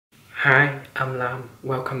Hi, I'm Lam.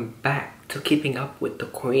 Welcome back to Keeping Up with the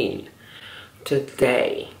Queen.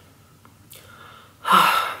 Today,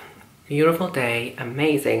 beautiful day,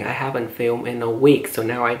 amazing. I haven't filmed in a week, so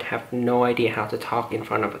now I have no idea how to talk in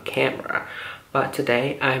front of a camera. But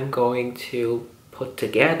today I'm going to put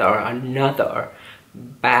together another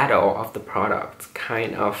battle of the products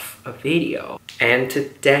kind of a video. And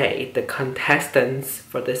today the contestants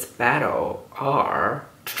for this battle are,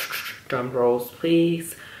 drum rolls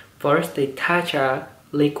please. First, the Tacha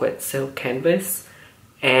liquid silk canvas,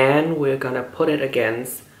 and we're gonna put it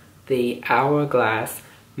against the Hourglass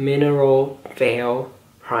mineral veil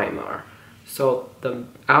primer. So the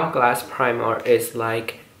Hourglass primer is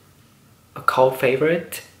like a cult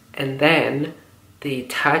favorite, and then the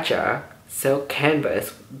Tacha silk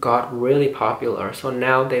canvas got really popular, so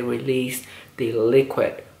now they released the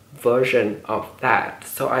liquid version of that.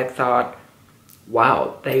 So I thought,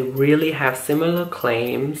 wow, they really have similar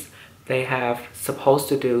claims. They have supposed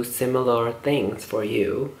to do similar things for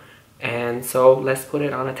you. And so let's put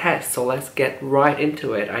it on a test. So let's get right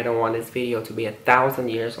into it. I don't want this video to be 1,000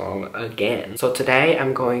 years long again. So today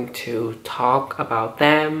I'm going to talk about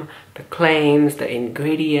them, the claims, the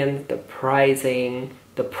ingredients, the pricing,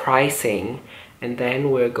 and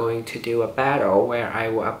then we're going to do a battle where I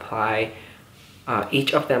will apply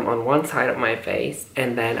each of them on one side of my face,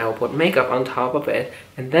 and then I'll put makeup on top of it,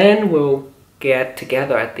 and then we'll get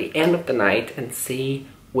together at the end of the night and see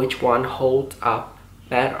which one holds up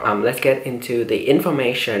better. Let's get into the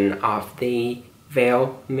information of the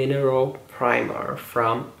Veil Mineral Primer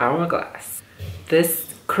from Hourglass.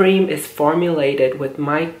 This cream is formulated with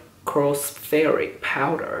microspheric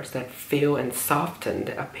powders that fill and soften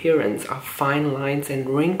the appearance of fine lines and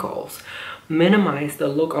wrinkles, minimize the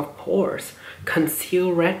look of pores,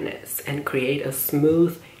 conceal redness, and create a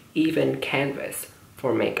smooth, even canvas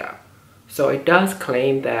for makeup. So it does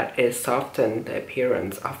claim that it softens the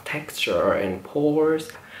appearance of texture and pores.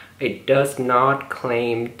 It does not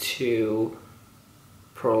claim to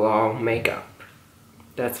prolong makeup.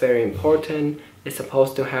 That's very important. It's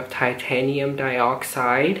supposed to have titanium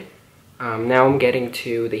dioxide. Now I'm getting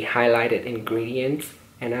to the highlighted ingredients,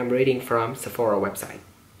 and I'm reading from Sephora website.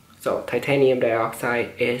 So titanium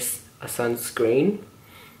dioxide is a sunscreen,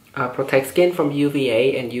 protects skin from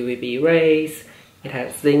UVA and UVB rays. It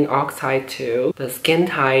has zinc oxide too. The skin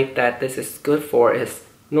type that this is good for is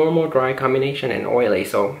normal, dry, combination, and oily,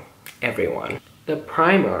 so everyone. The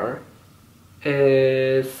primer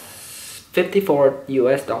is $54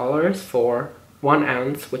 US for 1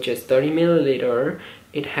 ounce, which is 30 milliliter.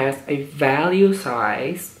 It has a value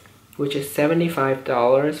size, which is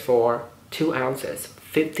 $75 for 2 ounces,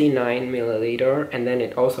 59 milliliter, and then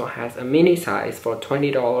it also has a mini size for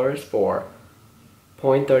 $20 for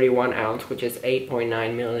 0.31 ounce, which is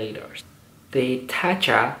 8.9 milliliters. The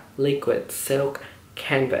Tacha liquid silk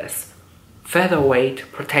canvas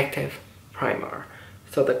featherweight protective primer.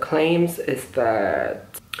 So the claims is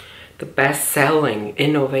that the best-selling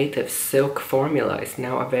innovative silk formula is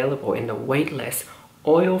now available in the weightless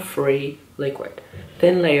oil-free liquid.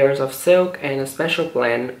 Thin layers of silk and a special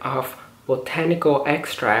blend of botanical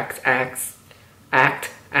extracts act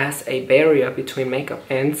as a barrier between makeup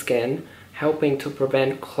and skin, helping to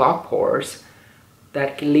prevent clogged pores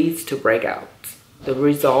that leads to breakouts. The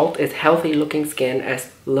result is healthy looking skin as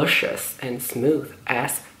lustrous and smooth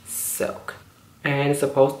as silk. And it's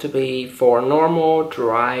supposed to be for normal,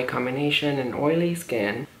 dry, combination, and oily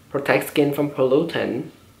skin. Protect skin from pollutant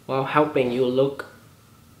while helping your look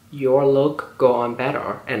go on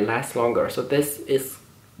better and last longer. So this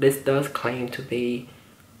does claim to be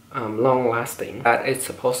long-lasting. It's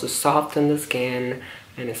supposed to soften the skin,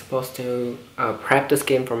 and it's supposed to prep the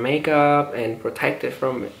skin for makeup and protect it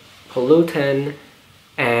from pollutant,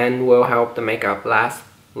 and will help the makeup last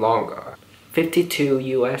longer. $52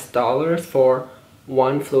 US for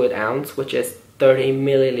 1 fluid ounce, which is 30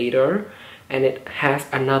 milliliter, and it has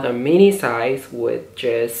another mini size, which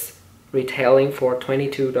is retailing for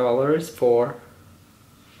 $22 for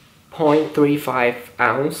 0.35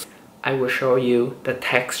 ounce. I will show you the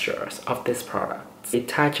textures of this product. The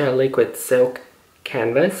Tacha liquid silk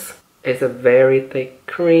canvas is a very thick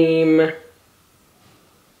cream,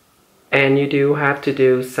 and you do have to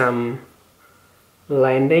do some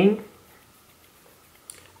blending,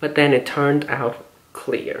 but then it turned out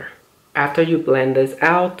clear. After you blend this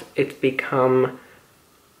out, it's become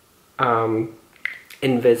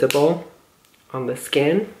invisible on the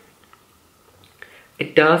skin.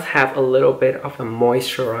 It does have a little bit of a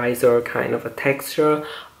moisturizer kind of a texture,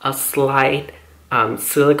 a slight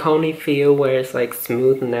silicone-y feel where it's like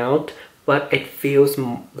smoothed out, but it feels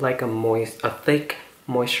like a thick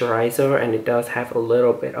moisturizer, and it does have a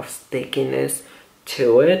little bit of stickiness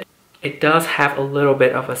to it. It does have a little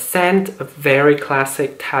bit of a scent, a very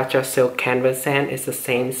classic Tacha silk canvas scent. It's the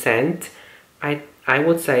same scent. I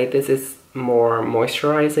would say this is more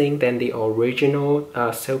moisturizing than the original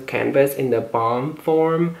silk canvas in the balm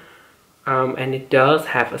form, and it does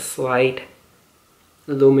have a slight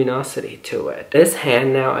luminosity to it. This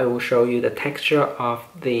hand, now I will show you the texture of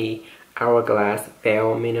the Hourglass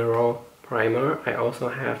Veil Mineral Primer. I also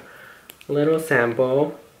have a little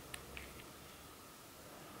sample.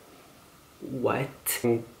 What?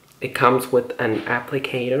 It comes with an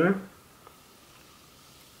applicator.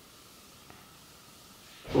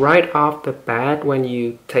 Right off the bat, when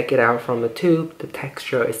you take it out from the tube, the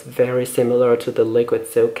texture is very similar to the liquid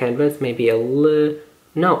silk canvas. Maybe a little...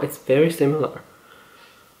 No, it's very similar.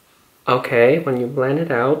 Okay, when you blend it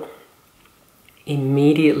out,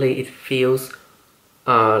 immediately it feels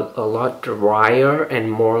a lot drier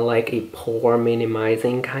and more like a pore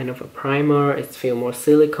minimizing kind of a primer. It feels more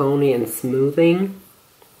silicone-y and smoothing.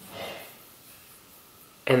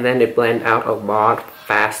 And then it blends out a lot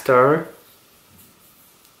faster.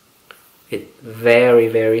 It's very,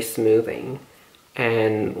 very smoothing.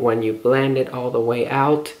 And when you blend it all the way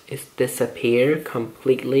out, it disappears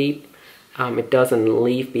completely. It doesn't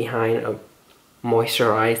leave behind a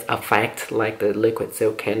moisturized effect like the liquid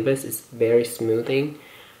silk canvas. It's very smoothing,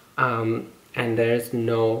 and there's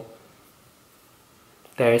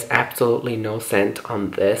absolutely no scent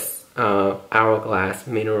on this Hourglass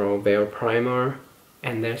Mineral Veil Primer,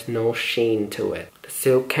 and there's no sheen to it. The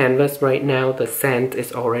silk canvas right now, the scent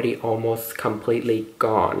is already almost completely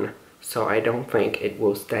gone, so I don't think it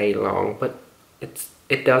will stay long, but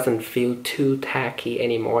it doesn't feel too tacky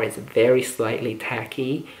anymore. It's very slightly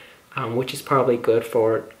tacky, which is probably good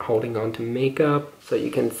for holding on to makeup. So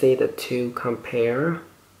you can see the two compare.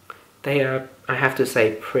 They are, I have to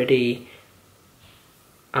say, pretty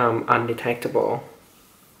undetectable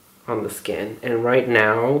on the skin. And right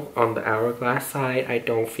now, on the Hourglass side, I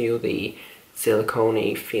don't feel the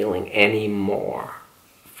silicone-y feeling anymore.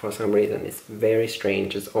 For some reason, it's very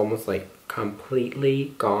strange. It's almost like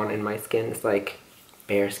completely gone, and my skin is like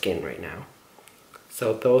bare skin right now.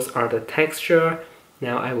 So those are the texture.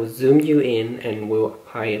 Now I will zoom you in and we'll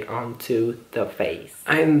apply it onto the face.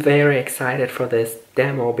 I'm very excited for this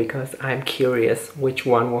demo because I'm curious which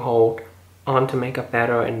one will hold onto makeup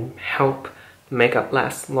better and help the makeup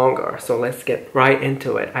last longer. So let's get right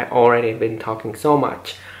into it. I've already been talking so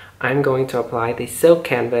much. I'm going to apply the silk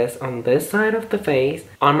canvas on this side of the face.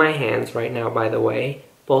 On my hands right now, by the way,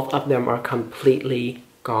 both of them are completely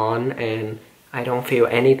gone and I don't feel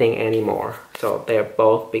anything anymore, so they're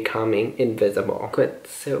both becoming invisible. Liquid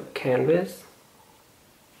silk canvas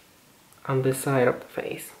on this side of the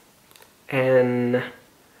face. And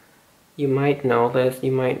you might know this,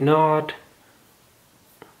 you might not.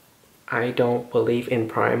 I don't believe in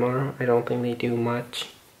primer. I don't think they do much.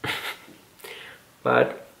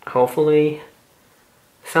 But hopefully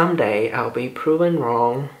someday I'll be proven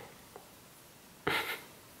wrong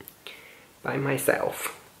by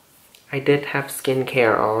myself. I did have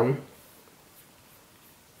skincare on,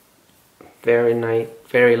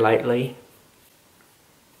 very lightly.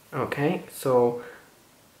 Okay, so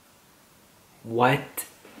what?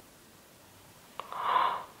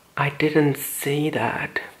 I didn't see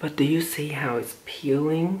that, but do you see how it's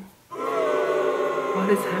peeling? What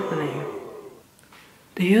is happening?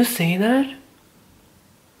 Do you see that?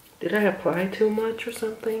 Did I apply too much or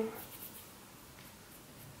something?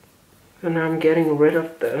 And I'm getting rid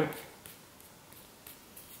of the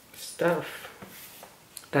stuff.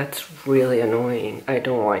 That's really annoying. I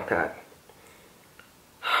don't like that.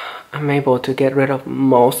 I'm able to get rid of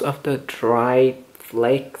most of the dry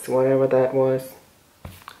flakes, whatever that was.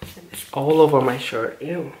 It's all over my shirt.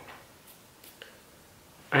 Ew.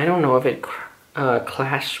 I don't know if it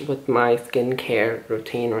clashed with my skincare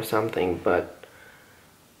routine or something, but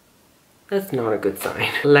that's not a good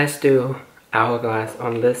sign. Let's do Hourglass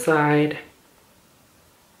on this side.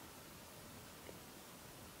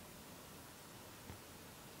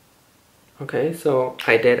 Okay, so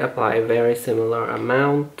I did apply a very similar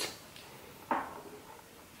amount.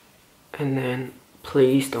 And then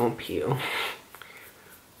please don't peel.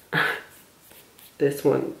 This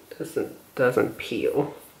one doesn't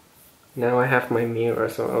peel. Now I have my mirror,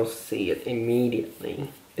 so I'll see it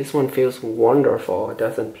immediately. This one feels wonderful. It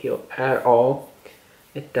doesn't peel at all.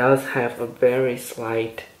 It does have a very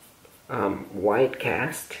slight white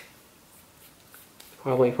cast.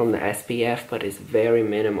 Probably from the SPF, but it's very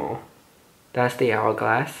minimal. That's the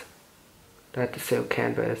Hourglass. That's the silk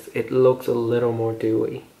canvas. It looks a little more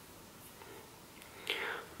dewy.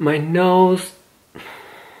 My nose,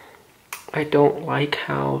 I don't like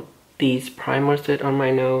how these primers sit on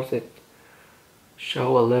my nose. It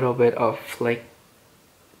show a little bit of flake.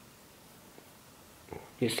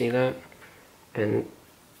 You see that? And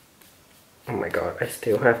oh my god, I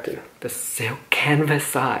still have the silk canvas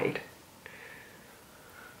side.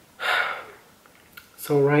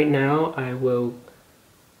 So right now I will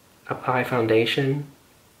apply foundation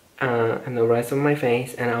and the rest of my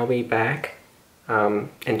face, and I'll be back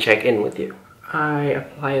and check in with you. I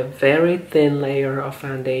apply a very thin layer of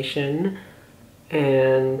foundation,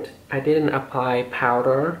 and I didn't apply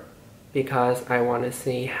powder because I want to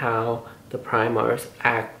see how the primers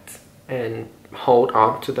act and hold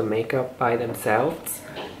on to the makeup by themselves.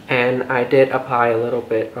 And I did apply a little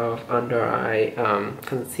bit of under eye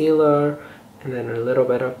concealer and then a little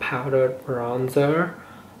bit of powdered bronzer,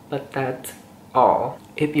 but that's all.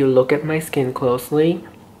 If you look at my skin closely,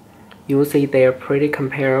 you will see they are pretty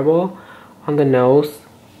comparable. On the nose,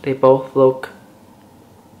 they both look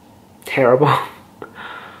terrible.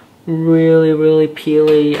 Really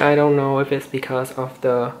peely. I don't know if it's because of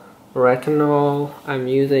the retinol I'm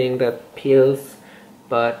using that peels,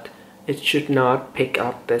 but it should not pick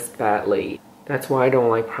up this badly. That's why I don't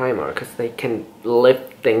like primer, because they can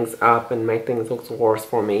lift things up and make things look worse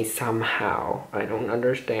for me somehow. I don't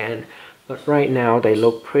understand. But right now they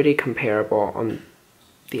look pretty comparable on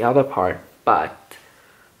the other part, but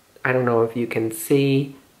I don't know if you can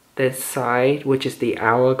see this side, which is the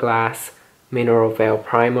Hourglass Mineral Veil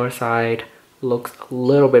Primer side, looks a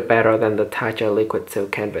little bit better than the Tacha Liquid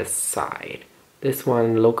Silk Canvas side. This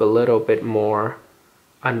one look a little bit more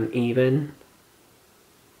uneven.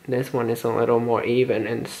 This one is a little more even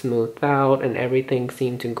and smoothed out, and everything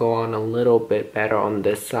seemed to go on a little bit better on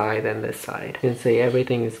this side than this side. You can see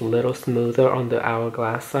everything is a little smoother on the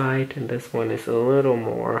Hourglass side, and this one is a little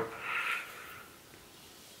more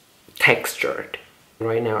textured.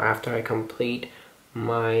 Right now, after I complete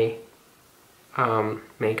my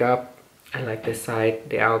makeup, I like this side,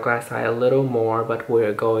 the Hourglass side, a little more, but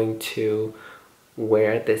we're going to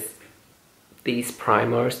wear these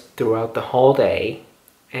primers throughout the whole day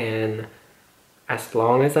and as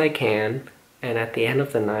long as I can, and at the end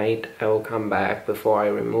of the night I will come back before I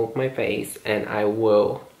remove my face and I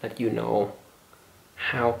will let you know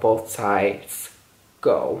how both sides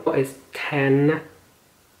go. It's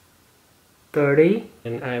 10:30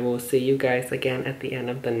 and I will see you guys again at the end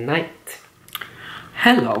of the night.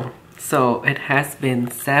 Hello. So it has been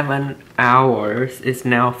 7 hours. It's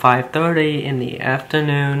now 5:30 in the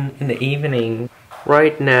afternoon, in the evening.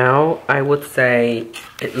 Right now, I would say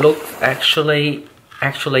it looks actually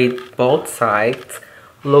both sides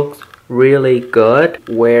looks really good.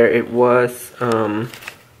 Where it was a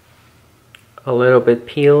little bit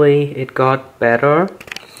peely, it got better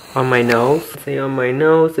on my nose. See, on my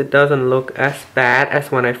nose, it doesn't look as bad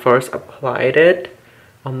as when I first applied it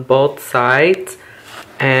on both sides.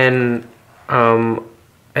 And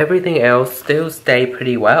everything else still stay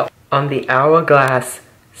pretty well. On the Hourglass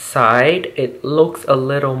side, it looks a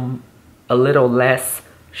little less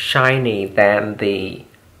shiny than the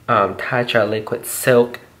Tacha Liquid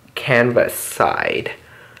Silk Canvas side.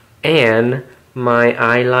 And my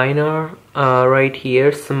eyeliner right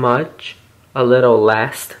here smudge a little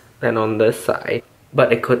less than on this side.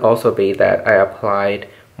 But it could also be that I applied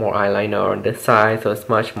more eyeliner on this side, so it's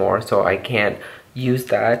much more, so I can't use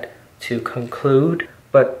that to conclude.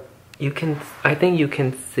 But I think you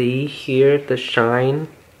can see here the shine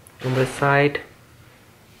on this side,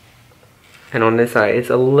 and on this side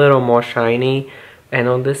it's a little more shiny, and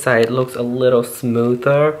on this side it looks a little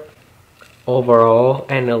smoother overall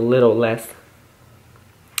and a little less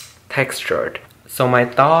textured. So my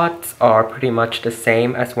thoughts are pretty much the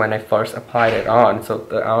same as when I first applied it on, so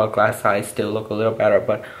the Hourglass side still look a little better,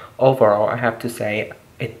 but overall I have to say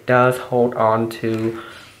it does hold on to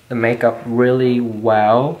the makeup really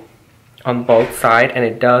well on both sides, and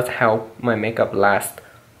it does help my makeup last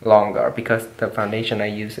longer because the foundation I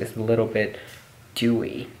use is a little bit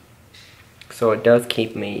dewy. So it does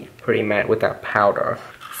keep me pretty matte without powder.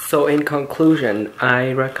 So in conclusion,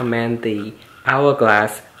 I recommend the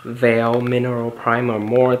Hourglass Veil Mineral Primer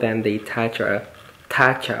more than the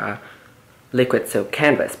Tacha Liquid Silk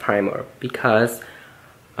Canvas Primer because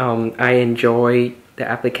I enjoy the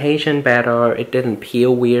application better. It didn't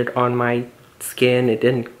peel weird on my skin. It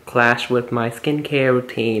didn't clash with my skincare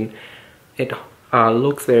routine. It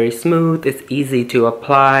looks very smooth. It's easy to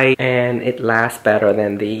apply, and it lasts better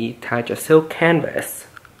than the Tacha Silk Canvas.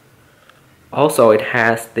 Also, it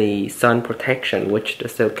has the sun protection, which the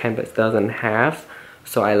Silk Canvas doesn't have.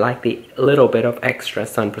 So I like the little bit of extra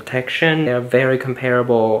sun protection. They're very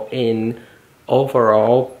comparable in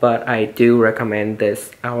overall, but I do recommend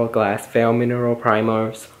this Hourglass Veil Mineral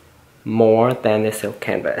Primers more than the Silk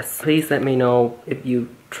Canvas. Please let me know if you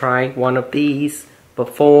tried one of these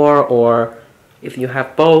before, or if you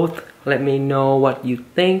have both, let me know what you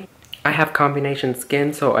think. I have combination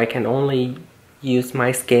skin, so I can only use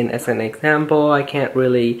my skin as an example. I can't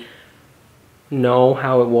really know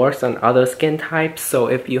how it works on other skin types, so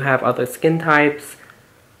if you have other skin types,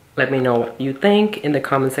 let me know what you think in the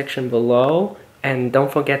comment section below, and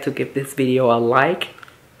don't forget to give this video a like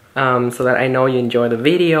so that I know you enjoy the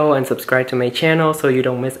video, and subscribe to my channel so you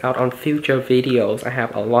don't miss out on future videos. I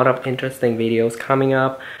have a lot of interesting videos coming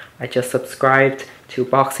up. I just subscribed to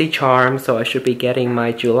BoxyCharm, so I should be getting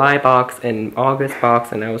my July box and August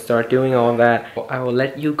box, and I will start doing all that. I will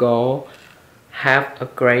let you go. Have a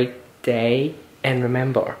great day, and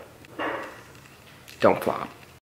remember, don't flop.